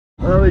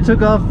Well, we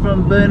took off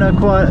from Boonah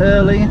quite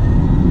early.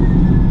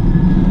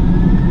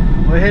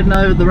 We're heading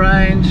over the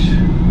range.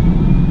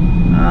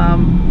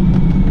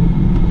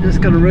 Just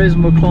got a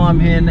reasonable climb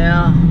here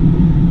now.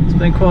 It's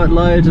been quite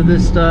low to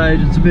this stage.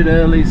 It's a bit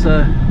early,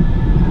 so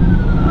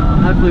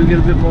hopefully we get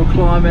a bit more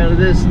climb out of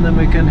this, and then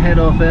we can head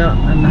off out,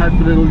 and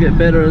hopefully it'll get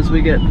better as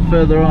we get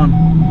further on.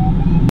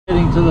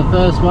 Heading to the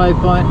first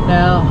waypoint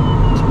now,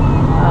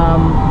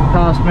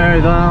 past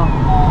Maryvale.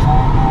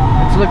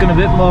 It's looking a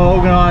bit more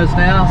organised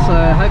now, so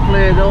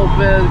hopefully it all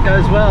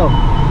goes well.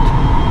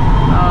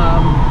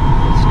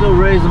 It's still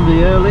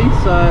reasonably early,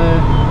 so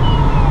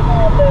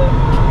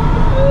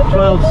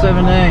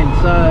 12:17,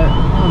 so as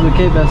long as we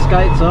keep our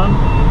skates on,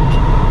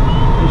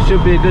 it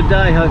should be a good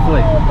day,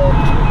 hopefully.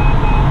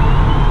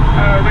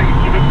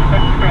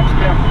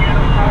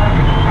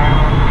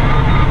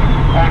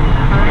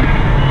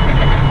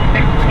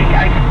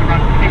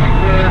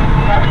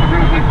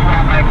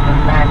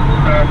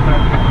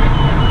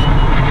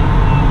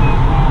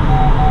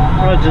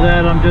 Roger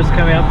that, I'm just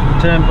coming up to the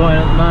turn point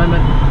at the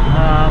moment.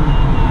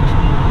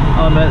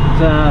 I'm at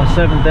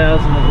 7,000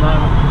 at the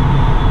moment.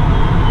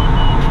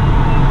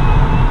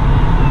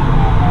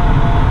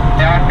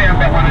 Yeah, I found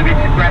that one a bit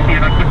scrappy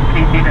and I couldn't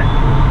keep in it.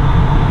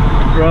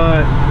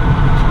 Right.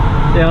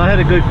 Yeah, I had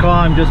a good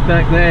climb just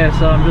back there,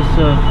 so I'm just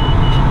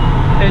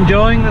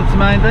enjoying, that's the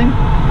main thing.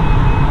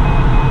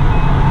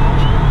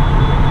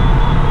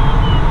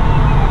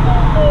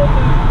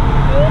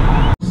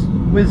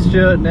 With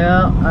Stuart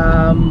now,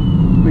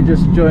 we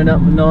just joined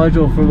up with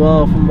Nigel for a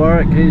while from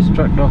Warwick. He's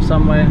trucked off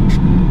somewhere.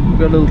 We've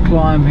got a little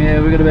climb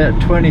here. We've got about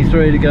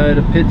 23 to go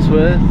to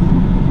Pittsworth.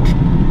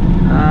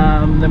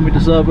 Then we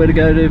decide where to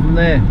go to from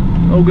there.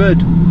 All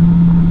good.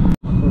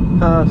 We're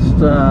past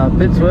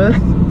Pittsworth.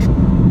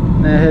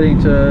 Now heading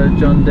to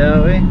John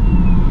Dowie.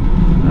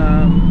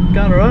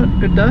 Going alright,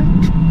 good day.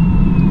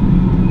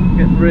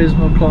 Getting a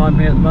reasonable climb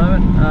here at the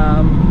moment.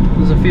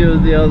 There's a few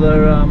of the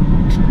other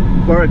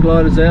Warwick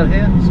gliders out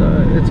here, so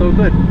it's all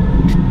good.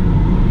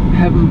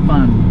 Having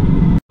fun.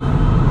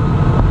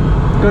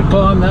 Good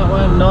climb that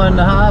one,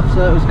 9.5, so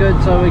that was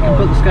good, so we can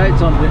put the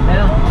skates on a bit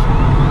now.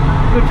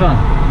 Good fun.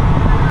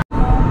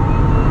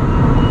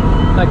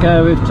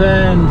 Okay, we've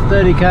turned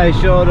 30k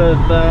short of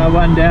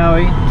One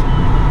Dowie.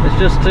 It's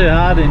just too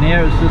hard in here,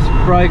 it's just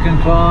broken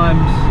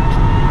climbs.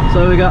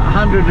 So we got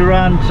 100 to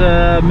run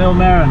to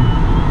Millmerran.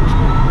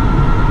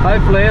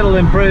 Hopefully it'll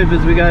improve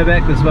as we go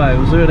back this way,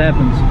 we'll see what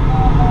happens.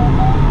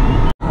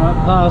 Right,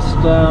 past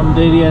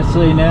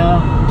DDSC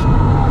now.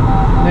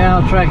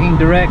 Now tracking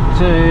direct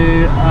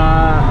to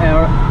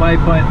our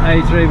waypoint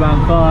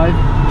A315.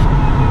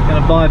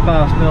 Going to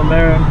bypass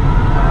Millmerran.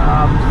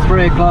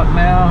 3 o'clock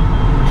now.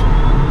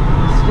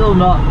 Still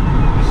not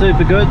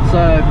super good,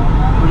 so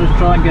we'll just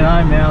try and get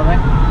home now, I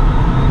think.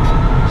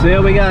 So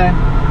here we go.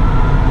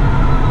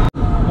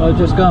 I've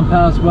just gone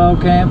past Well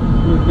Camp.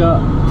 We've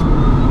got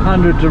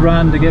 100 to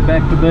run to get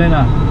back to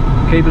Boonah.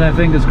 Keeping our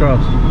fingers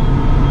crossed.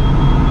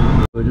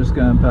 We're just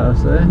going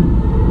past there.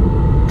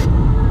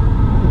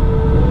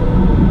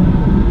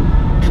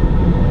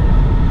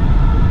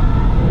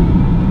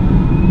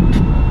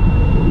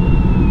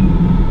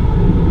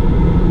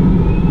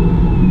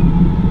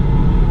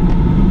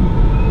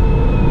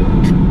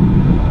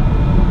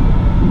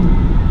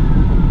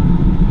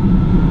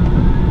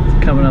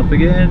 Coming up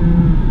again.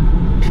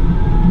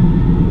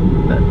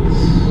 That's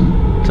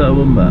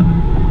Toowoomba.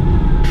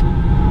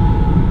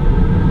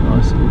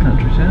 Nice little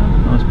country town,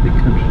 nice big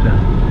country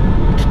town.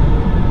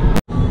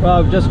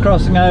 Well, just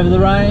crossing over the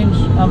range.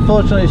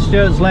 Unfortunately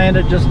Stuart's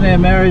landed just near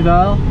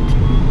Maryvale.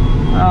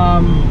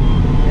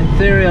 In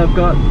theory I've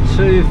got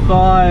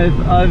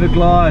 2.5 over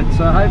glide,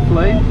 so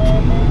hopefully,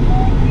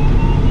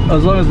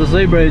 as long as the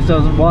sea breeze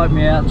doesn't wipe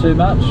me out too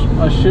much,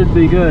 I should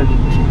be good.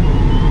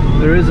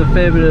 There is a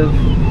fair bit of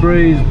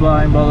breeze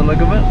blowing by the look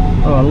of it,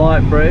 or a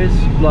light breeze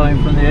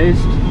blowing from the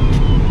east.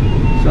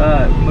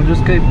 So we'll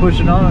just keep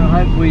pushing on and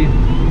hope we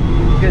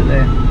get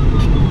there.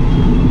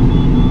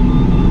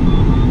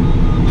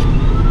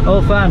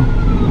 All fun.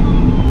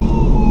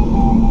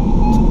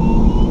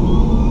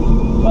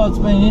 Well, it's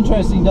been an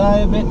interesting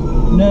day, a bit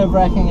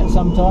nerve-wracking at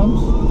some times.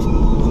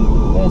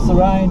 There's the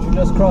range we're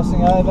just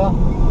crossing over.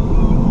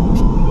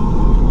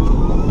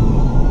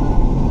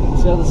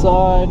 It's the other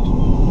side.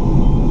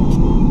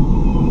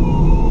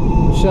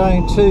 We're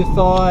showing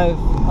 2.5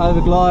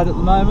 over glide at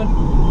the moment.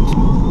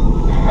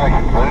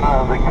 Okay,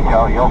 Boonah, Victor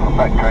Charlie Alpha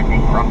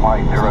backtracking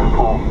runway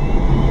 04.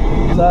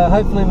 So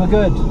hopefully we're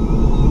good.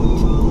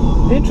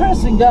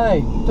 Interesting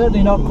day.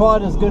 Certainly not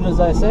quite as good as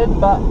I said,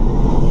 but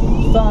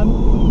fun.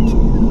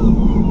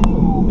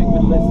 Big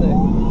bit left there.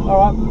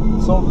 Alright,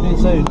 talk to you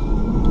soon.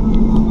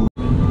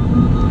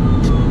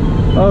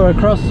 Oh, we're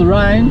across the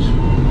range.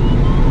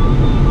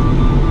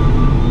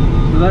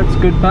 So that's a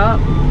good part.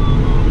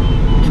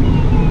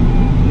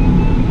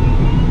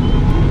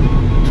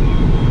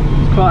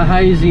 It's quite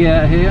hazy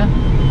out here.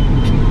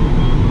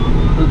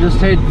 We'll just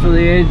head for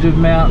the edge of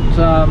Mount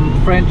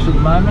French at the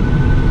moment.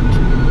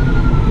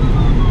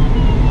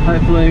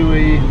 Hopefully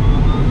we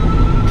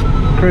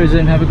cruise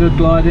in, have a good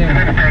glide in.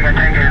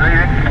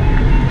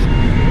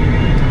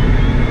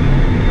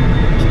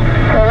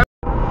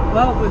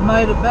 Well, we've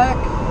made it back.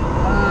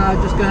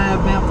 Just going out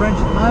of Mount French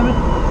at the moment.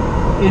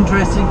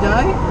 Interesting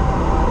day.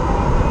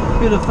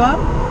 Bit of fun.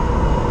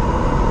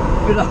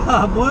 Bit of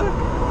hard work.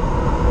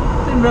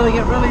 Didn't really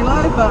get really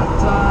low, but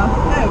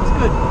yeah, it was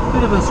good.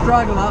 Bit of a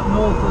struggle up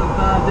north of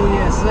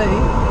DSC.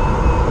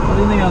 I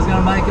didn't think I was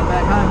going to make it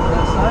back home at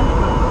that stage,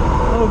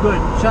 but all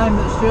good. Shame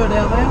that Stuart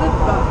outlanded,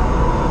 but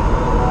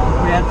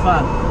we had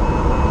fun.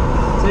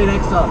 See you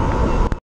next time.